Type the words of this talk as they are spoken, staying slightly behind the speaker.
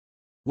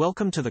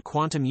Welcome to the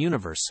quantum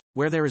universe,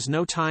 where there is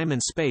no time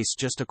and space,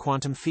 just a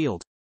quantum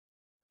field.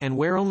 And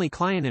where only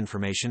client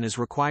information is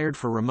required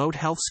for remote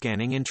health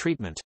scanning and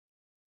treatment.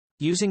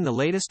 Using the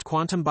latest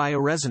quantum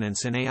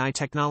bioresonance and AI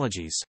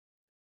technologies.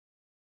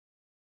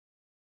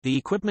 The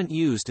equipment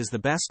used is the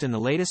best in the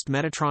latest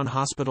Metatron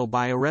Hospital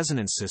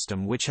bioresonance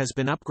system, which has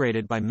been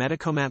upgraded by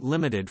Medicomat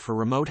Limited for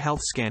remote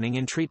health scanning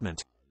and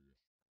treatment.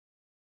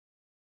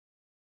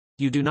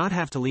 You do not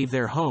have to leave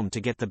their home to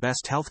get the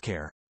best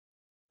healthcare.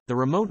 The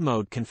remote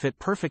mode can fit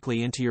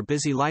perfectly into your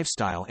busy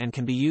lifestyle and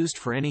can be used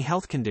for any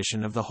health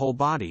condition of the whole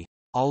body,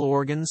 all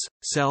organs,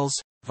 cells,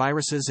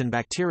 viruses and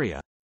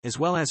bacteria, as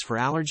well as for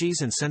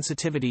allergies and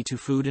sensitivity to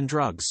food and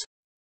drugs.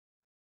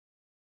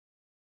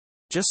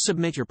 Just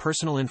submit your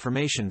personal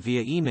information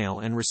via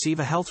email and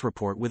receive a health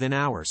report within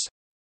hours.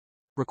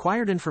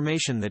 Required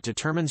information that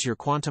determines your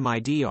quantum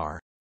ID are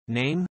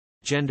name,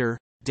 gender,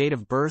 date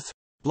of birth,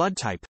 blood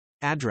type,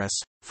 address,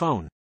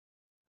 phone.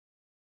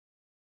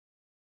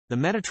 The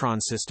Metatron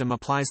system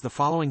applies the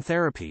following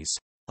therapies: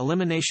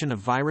 elimination of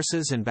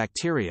viruses and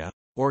bacteria,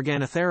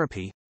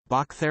 organotherapy,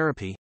 Bach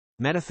therapy,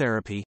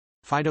 metatherapy,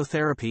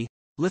 phytotherapy,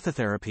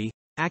 lithotherapy,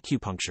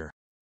 acupuncture.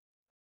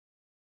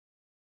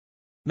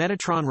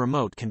 METATRON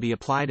Remote can be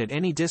applied at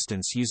any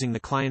distance using the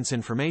client's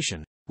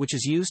information, which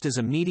is used as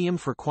a medium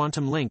for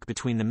quantum link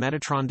between the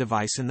Metatron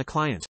device and the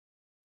client.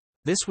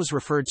 This was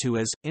referred to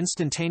as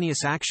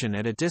instantaneous action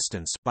at a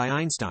distance by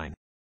Einstein.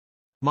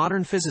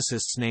 Modern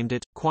physicists named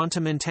it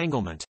quantum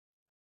entanglement.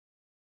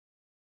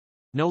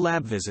 No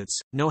lab visits,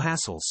 no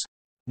hassles.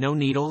 No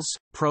needles,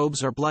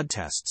 probes or blood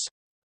tests.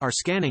 Our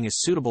scanning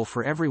is suitable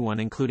for everyone,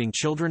 including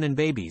children and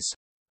babies.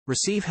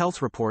 Receive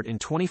health report in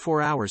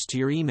 24 hours to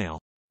your email.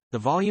 The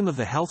volume of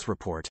the health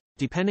report,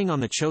 depending on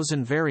the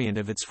chosen variant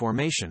of its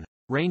formation,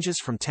 ranges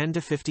from 10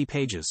 to 50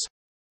 pages.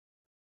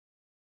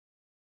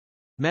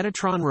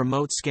 Metatron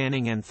remote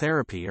scanning and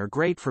therapy are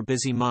great for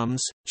busy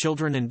mums,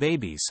 children and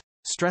babies,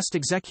 stressed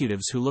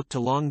executives who look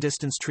to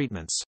long-distance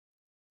treatments.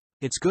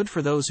 It's good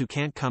for those who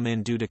can't come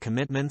in due to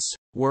commitments,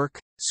 work,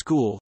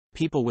 school,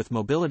 people with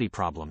mobility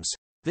problems.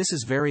 This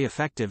is very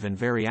effective and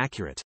very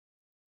accurate.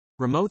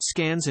 Remote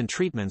scans and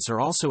treatments are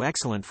also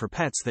excellent for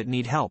pets that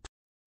need help.